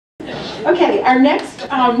Okay, our next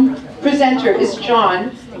presenter is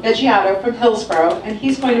John Beggiato from Hillsborough, and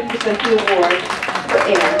he's going to present the award for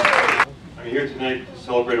Anne. I'm here tonight to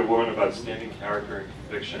celebrate a woman of outstanding character and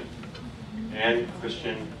conviction, Anne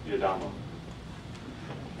Christian Beggiato.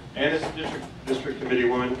 Anne is a district committee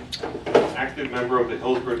woman, active member of the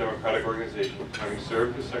Hillsborough Democratic Organization, having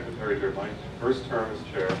served as secretary during my first term as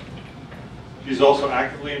chair. She's also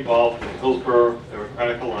actively involved in the Hillsborough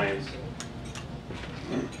Democratic Alliance,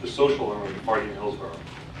 the social arm of the party in Hillsborough,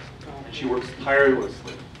 and she works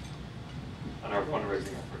tirelessly on our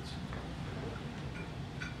fundraising efforts.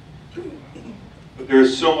 But there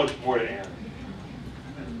is so much more to Anne.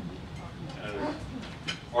 As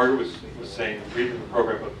Margaret was saying, reading the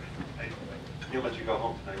program, but I can't let you go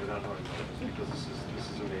home tonight without knowing about this, because this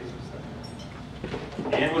is amazing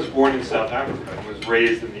stuff. Anne was born in South Africa and was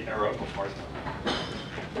raised in the era of apartheid.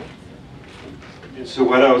 In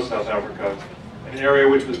Soweto, South Africa, an area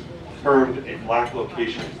which was termed a black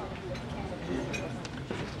location.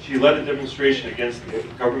 She led a demonstration against the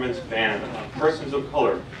government's ban on persons of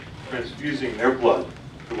color transfusing their blood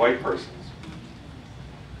to white persons.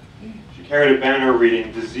 She carried a banner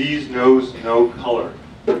reading, "Disease knows no color,"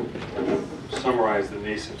 to summarize the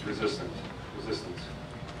nascent resistance.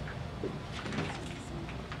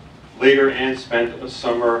 Later, Anne spent a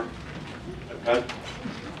summer at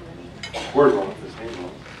Basutoland.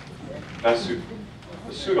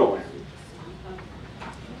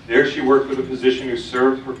 There she worked with a physician who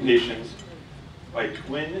served her patients by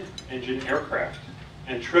twin-engine aircraft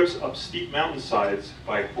and trips up steep mountainsides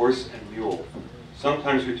by horse and mule,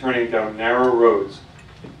 sometimes returning down narrow roads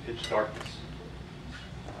in pitch darkness.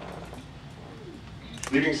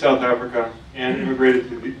 Leaving South Africa, Anne immigrated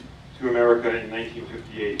to America in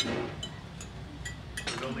 1958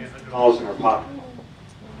 with only $100 in her pocket.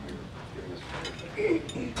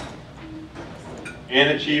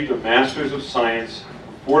 Anne achieved a Master's of Science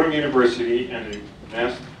from Fordham University and an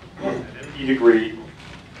MD degree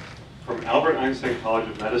from Albert Einstein College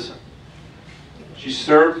of Medicine. She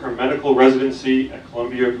served her medical residency at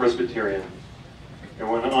Columbia Presbyterian and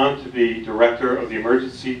went on to be director of the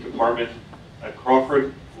emergency department at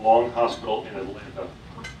Crawford Hospital in Auletta.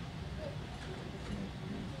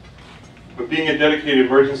 But being a dedicated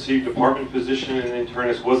emergency department physician and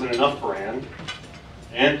internist wasn't enough for Anne.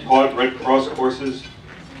 Anne taught Red Cross courses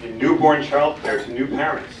in newborn child care to new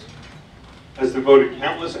parents, has devoted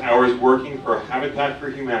countless hours working for Habitat for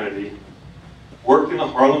Humanity, worked in the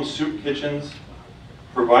Harlem soup kitchens,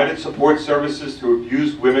 provided support services to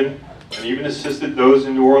abused women, and even assisted those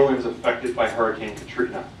in New Orleans affected by Hurricane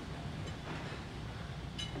Katrina.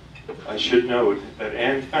 I should note that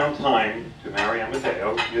Anne found time to marry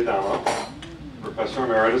Amadeo Beggiato, professor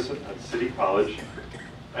emeritus at City College,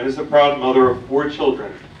 and is the proud mother of 4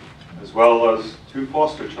 children, as well as 2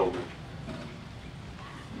 foster children.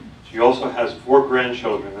 She also has 4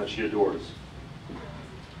 grandchildren that she adores.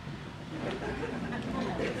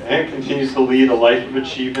 Anne continues to lead a life of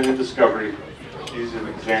achievement and discovery. She's an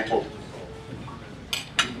example.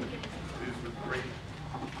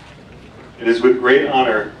 It is with great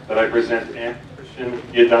honor that I present Anne Christian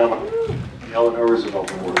Beggiato, the Eleanor Roosevelt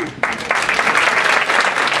Award.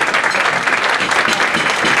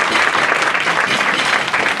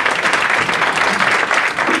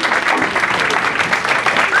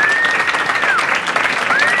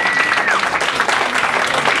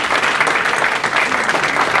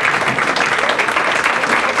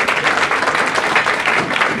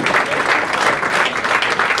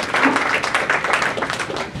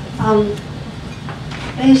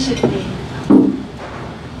 Basically,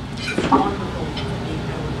 it's wonderful to be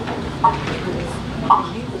here.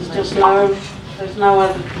 There's no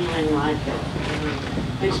other feeling like it.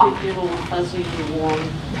 It makes me feel all fuzzy and warm.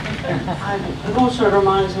 It also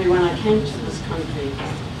reminds me when I came to this country,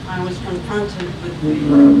 I was confronted with the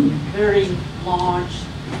very large,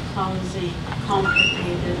 clumsy,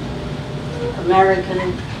 complicated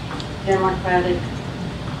American Democratic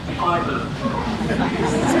Party.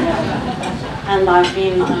 And I've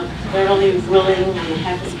been fairly willing and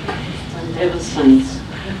happy and ever since.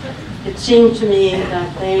 It seemed to me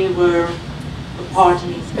that they were the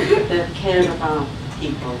party that cared about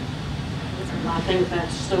people. And I think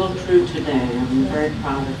that's still true today. I'm very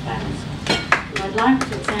proud of that. I'd like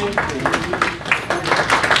to thank you.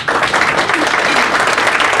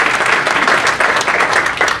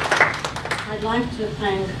 I'd like to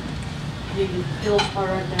thank the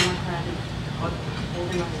Hillsborough Democratic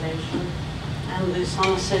Organization and the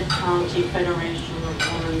Somerset County Federation of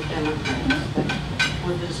Women Democrats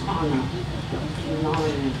for this honor of being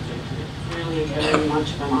nominated. It's really very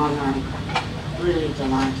much of an honor. I'm really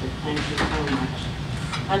delighted. Thank you so much.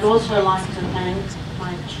 I'd also like to thank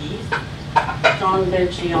my chief, John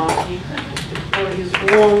Beggiato, for his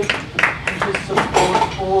warmth and his support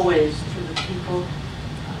always to the people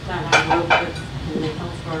that I work with in the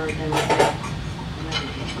Hillsborough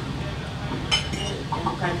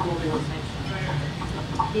Democratic organization.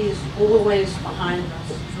 He's always behind us,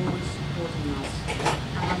 he's always supporting us.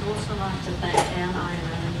 And I'd also like to thank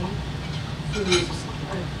Einstein, who is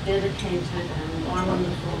a dedicated and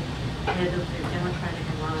wonderful head of the Democratic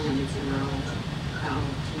Alliance in our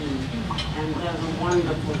team, and does a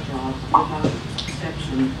wonderful job without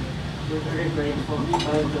exception. We're very grateful to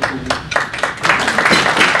both of them.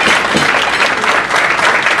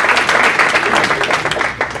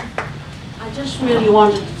 I just really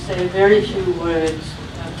wanted to say very few words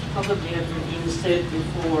that probably have been said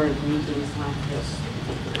before at meetings like this,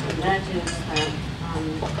 and that is that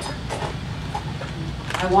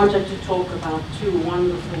I wanted to talk about two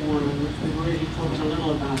wonderful women, which we've already talked a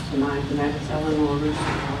little about tonight, and that is Eleanor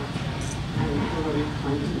Roosevelt and Hillary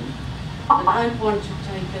Clinton. But I want to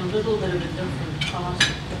take a little bit of a different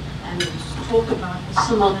task and talk about the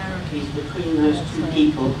similarities between those two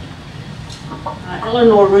people.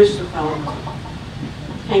 Eleanor Roosevelt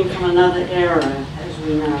came from another era, as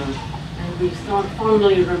we know, and we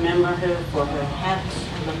fondly remember her for her hats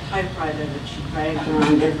and the typewriter that she dragged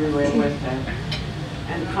around everywhere with her.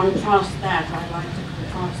 And contrast that, I'd like to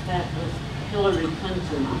contrast that with Hillary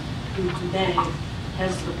Clinton, who today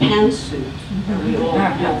has the pantsuit that we all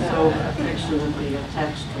feel so affectionately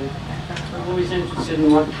attached to. We're always interested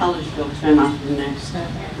in what color she'll turn up in next.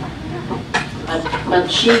 But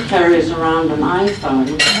she carries around an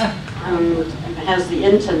iPhone and has the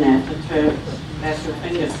internet at her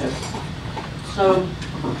fingertips. So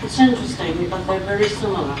it's interesting, but they're very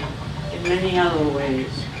similar in many other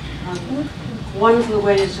ways. One of the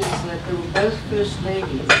ways is that they were both first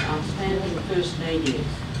ladies, outstanding first ladies.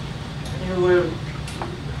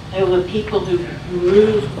 They were people who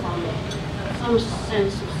moved from some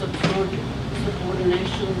sense of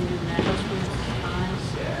subordination in their husband's eyes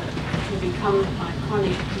to become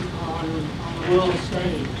iconic people on the world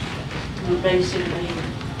stage, who basically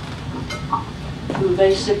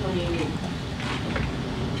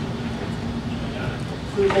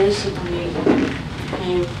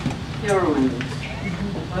became heroines,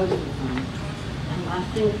 both of them. And I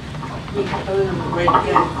think we owe them a great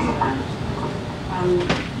debt for that.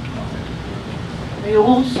 They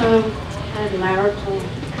also had marital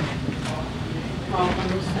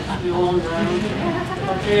problems, as we all know,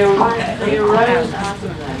 but they arose out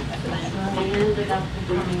of that. They ended up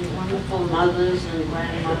becoming wonderful mothers and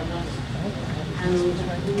grandmothers, and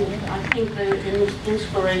I think they're an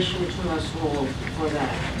inspiration to us all for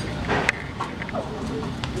that.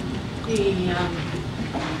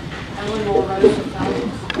 Eleanor Roosevelt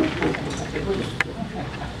was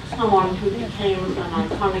someone who became an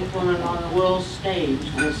iconic woman on the world stage,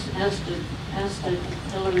 as did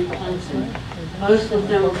Hillary Clinton. Both of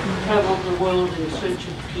them traveled the world in search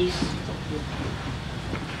of peace.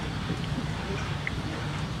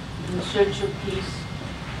 In search of peace,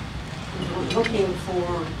 looking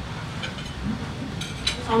for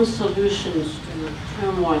some solutions to the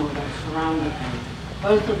turmoil that surrounded them.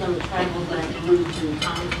 Both of them traveled that route in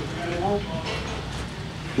times of war.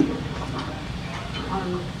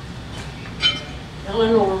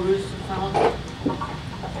 Eleanor Roosevelt,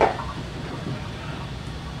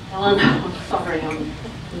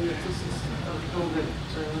 this is a little bit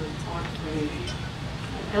hard for me.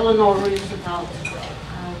 Eleanor Roosevelt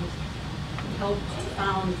helped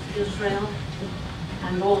found Israel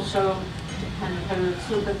and also had her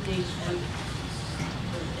sympathies with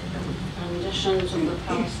the conditions of the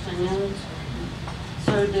Palestinians.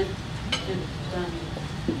 So did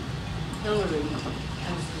Hillary,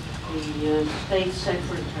 as the state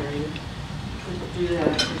secretary, could do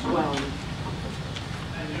that as well.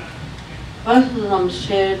 Both of them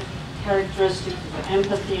shared characteristics of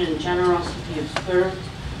empathy and generosity of spirit,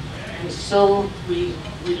 and still we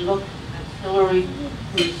look at Hillary,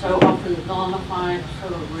 who's so often vilified so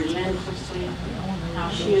relentlessly, how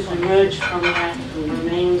she has emerged from that and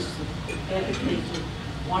remains the dedicated,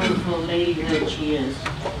 wonderful lady that she is,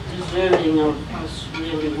 deserving of us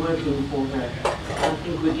really working for her. I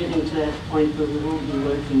think we're getting to that point where we will be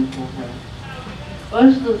working for her.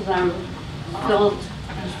 Both of them felt,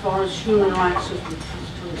 as far as human rights is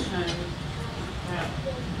concerned,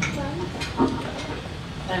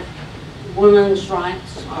 that women's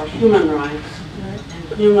rights are human rights,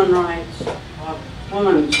 and human rights are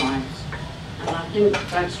women's rights. And I think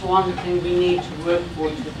that's one thing we need to work for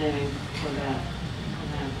today for that.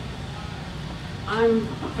 I'm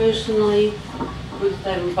personally with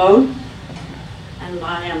them both, and and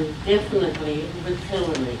I am definitely with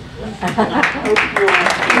Hillary. And I hope you are.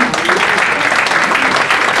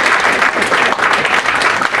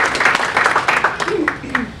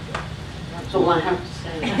 That's all I have to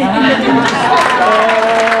say.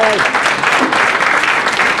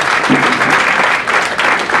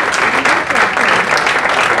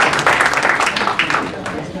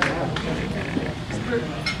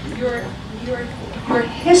 Your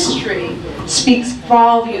history speaks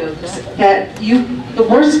volumes that you, the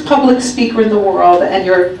worst public speaker in the world, and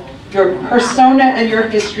your persona and your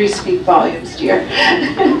history speak volumes, dear.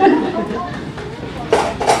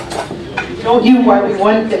 Don't you worry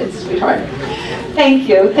one bit, sweetheart. Thank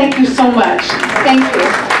you so much. Thank you.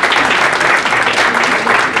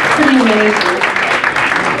 Pretty amazing.